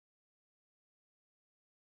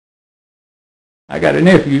I got a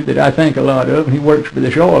nephew that I think a lot of, and he works for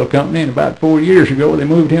this oil company, and about 4 years ago they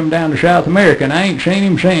moved him down to South America, and I ain't seen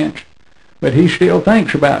him since. But he still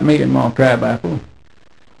thinks about me and Ma Crabapple.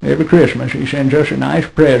 Every Christmas he sends us a nice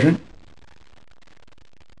present.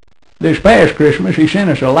 This past Christmas he sent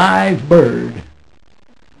us a live bird.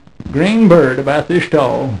 Green bird about this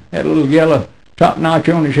tall. Had a little yellow top notch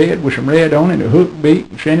on his head with some red on it and a hooked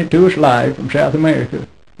beak. Sent it to us live from South America.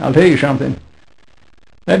 I'll tell you something.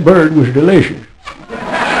 That bird was delicious.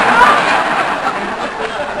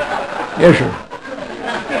 Yes, sir.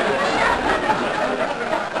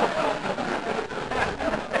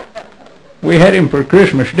 We had him for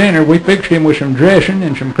Christmas dinner. We fixed him with some dressing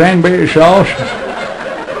and some cranberry sauce,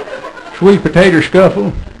 sweet potato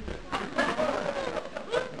scuffle.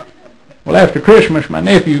 Well, after Christmas, my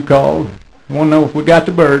nephew called. Wanted to know if we got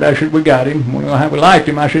the bird. I said, we got him. Wanted to know how we liked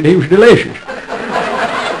him. I said, he was delicious.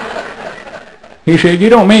 He said, you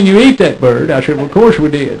don't mean you eat that bird? I said, well, of course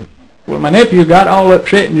we did. Well, my nephew got all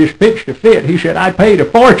upset and just pitched a fit. He said, I paid a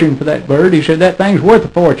fortune for that bird. He said, that thing's worth a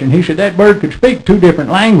fortune. He said, that bird could speak 2 different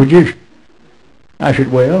languages. I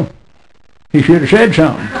said, well, he should have said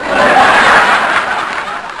something.